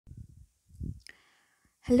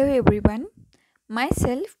Hello everyone,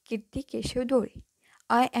 myself Kirti Keshav Dole.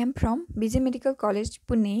 I am from BJ Medical College,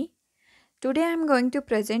 Pune. Today I am going to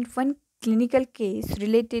present one clinical case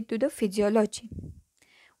related to the physiology.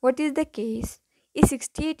 What is the case? A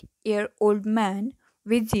 68-year-old man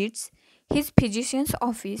visits his physician's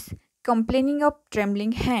office complaining of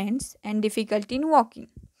trembling hands and difficulty in walking.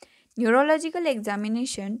 Neurological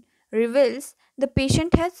examination reveals the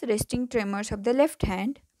patient has resting tremors of the left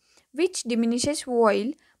hand, which diminishes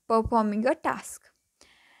while performing a task.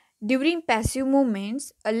 During passive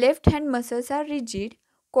movements, a left hand muscles are rigid,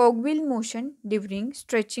 cogwheel motion during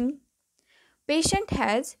stretching. Patient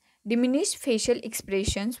has diminished facial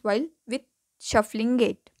expressions while with shuffling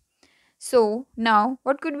gait. So, now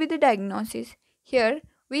what could be the diagnosis? Here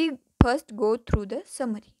we first go through the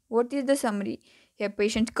summary. What is the summary? Here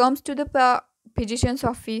patient comes to the physician's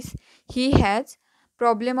office. He has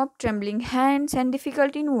problem of trembling hands and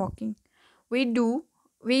difficulty in walking. We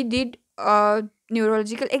did a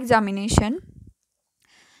neurological examination.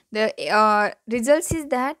 The results is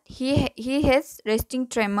that he has resting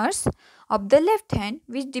tremors of the left hand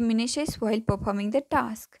which diminishes while performing the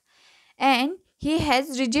task, and he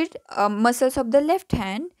has rigid muscles of the left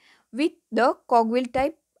hand with the cogwheel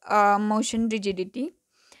type motion rigidity,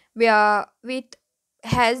 where with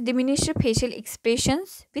has diminished facial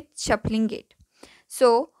expressions with shuffling gait.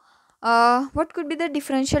 So what could be the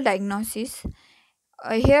differential diagnosis?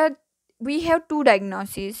 Here we have two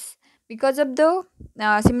diagnoses because of the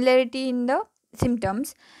similarity in the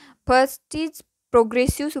symptoms. First is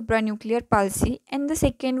progressive supranuclear palsy, and the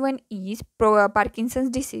second one is Parkinson's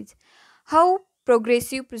disease. How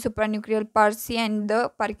progressive supranuclear palsy and the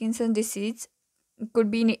Parkinson's disease could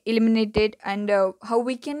be eliminated, and how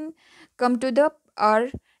we can come to the our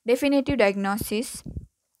definitive diagnosis.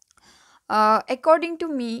 According to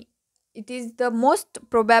me, it is the most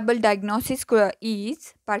probable diagnosis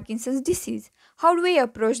is Parkinson's disease. How do we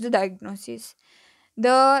approach the diagnosis?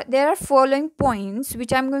 There are following points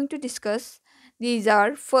which I'm going to discuss. These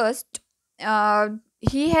are: first,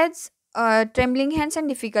 he has trembling hands and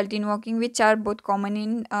difficulty in walking, which are both common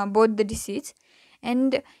in both the disease,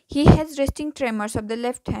 and he has resting tremors of the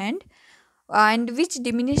left hand, and which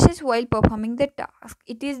diminishes while performing the task.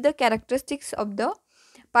 It is the characteristics of the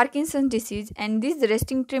Parkinson's disease, and these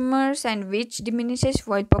resting tremors and which diminishes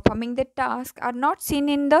while performing the task are not seen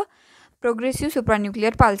in the progressive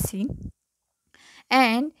supranuclear palsy.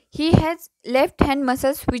 And he has left hand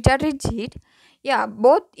muscles which are rigid. Yeah,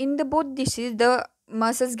 both in the both disease the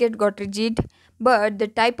muscles got rigid, but the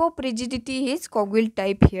type of rigidity is cogwheel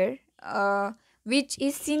type here, which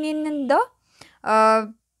is seen in the uh,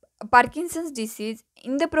 Parkinson's disease.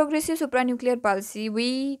 In the progressive supranuclear palsy,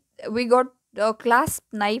 we got the clasp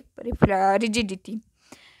knife rigidity.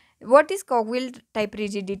 What is cogwheel type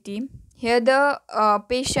rigidity? Here the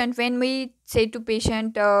patient, when we say to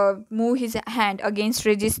patient move his hand against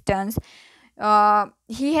resistance,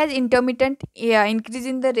 he has intermittent increase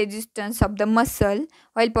in the resistance of the muscle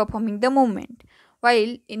while performing the movement.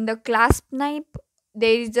 While in the clasp knife,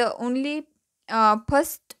 there is only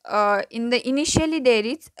first in the initially there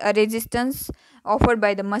is a resistance offered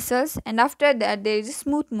by the muscles, and after that there is a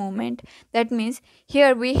smooth movement. That means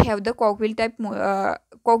here we have the cogwheel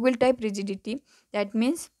type rigidity. That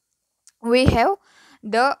means we have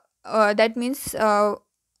the that means our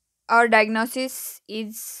diagnosis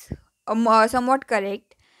is somewhat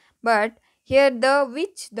correct. But here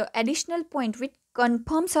the additional point which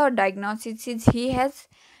confirms our diagnosis is he has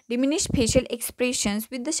diminished facial expressions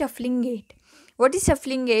with the shuffling gait. What is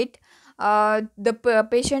shuffling gait? The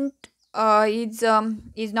patient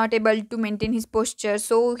is not able to maintain his posture,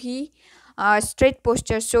 so he straight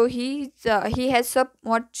posture, so he has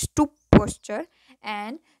somewhat stoop posture,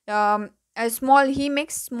 and a small he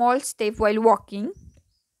makes small step while walking.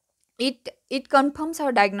 It confirms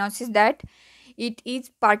our diagnosis that it is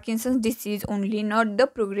Parkinson's disease only, not the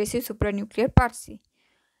progressive supranuclear palsy.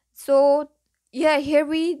 So yeah, here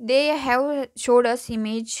they have showed us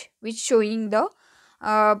image which showing the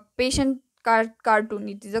patient cartoon.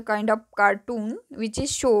 It is a kind of cartoon which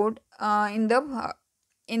is showed in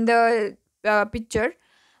the picture,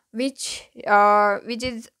 which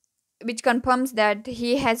is which confirms that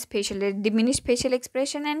he has diminished facial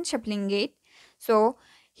expression and shuffling gait. So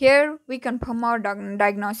here we confirm our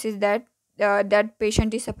diagnosis that that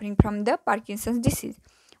patient is suffering from the Parkinson's disease.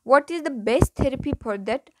 What is the best therapy for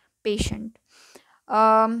that patient?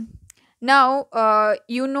 um, Now,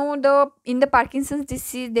 the in the Parkinson's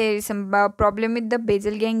disease there is some problem with the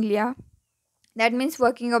basal ganglia. That means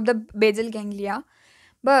working of the basal ganglia.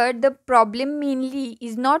 But the problem mainly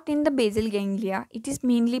is not in the basal ganglia. It is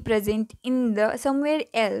mainly present in the somewhere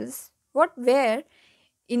else. What where?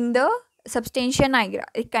 in the substantia nigra,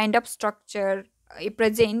 a kind of structure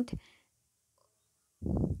present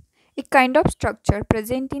a kind of structure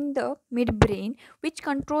present in the midbrain which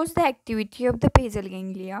controls the activity of the basal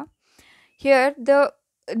ganglia. Here, the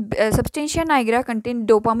substantia nigra contain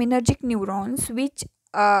dopaminergic neurons which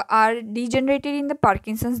are degenerated in the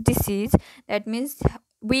Parkinson's disease. That means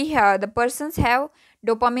we have the persons have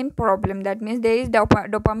dopamine problem. That means there is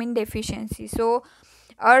dopamine deficiency. So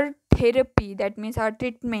our therapy, that means our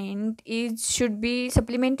treatment, is should be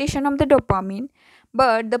supplementation of the dopamine.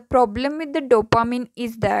 But the problem with the dopamine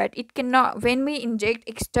is that it cannot, when we inject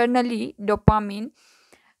externally dopamine,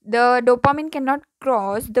 the dopamine cannot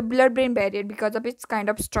cross the blood brain barrier because of its kind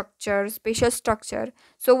of structure, spatial structure.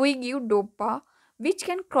 So we give dopa which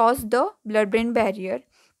can cross the blood brain barrier.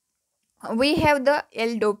 We have the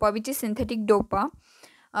L dopa, which is synthetic dopa,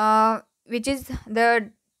 which is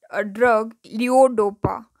the drug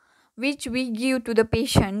leodopa, which we give to the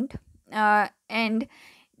patient, and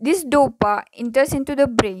this dopa enters into the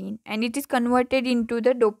brain and it is converted into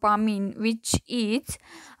the dopamine, which is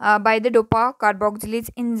by the dopa carboxylase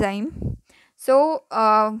enzyme. So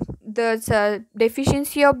the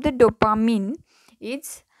deficiency of the dopamine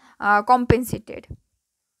is compensated,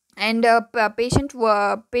 and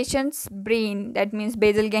patient's brain, that means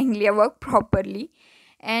basal ganglia, work properly.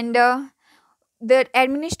 And the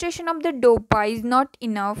administration of the dopa is not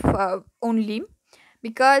enough only,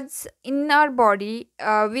 because in our body,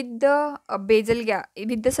 with the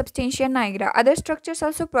with the substantia nigra, other structures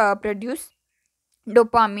also produce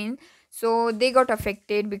dopamine. So they got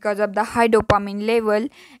affected because of the high dopamine level,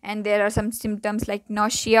 and there are some symptoms like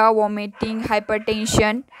nausea, vomiting,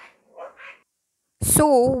 hypertension.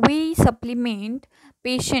 So we supplement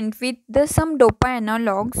patient with the some dopa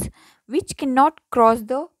analogs which cannot cross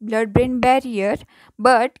the blood brain barrier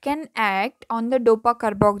but can act on the dopa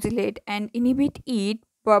carboxylate and inhibit it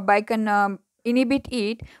inhibit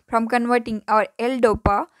it from converting our L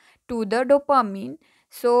dopa to the dopamine.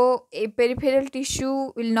 So a peripheral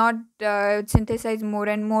tissue will not synthesize more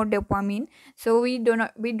and more dopamine. So we do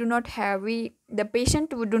not have we the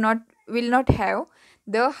patient do not will not have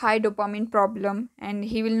the high dopamine problem, and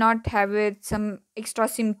he will not have some extra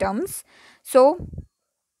symptoms. So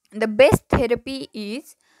the best therapy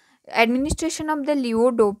is administration of the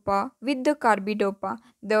levodopa with the carbidopa,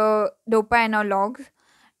 the dopa analogs.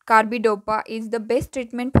 Carbidopa is the best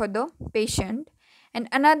treatment for the patient, and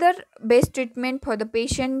another best treatment for the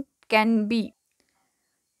patient can be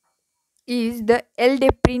is the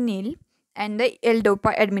L-deprenyl and the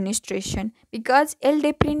L-dopa administration, because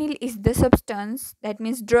L-deprenyl is the substance, that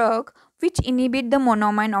means drug, which inhibit the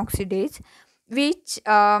monoamine oxidase, which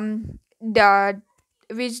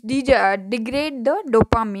degrade the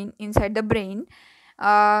dopamine inside the brain.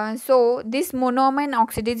 So this monoamine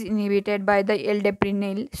oxidase is inhibited by the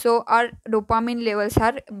L-deprenyl, so our dopamine levels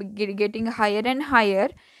are getting higher and higher.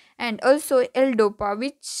 And also L-dopa,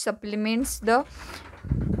 which supplements the.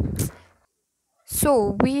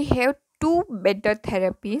 So we have two better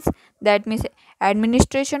therapies, that means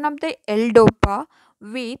administration of the L-dopa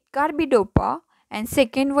with carbidopa, and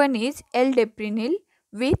second one is L-deprenyl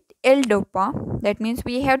with L-dopa. That means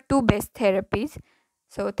we have two best therapies.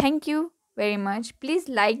 So thank you very much. Please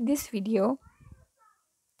like this video.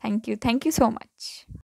 Thank you so much.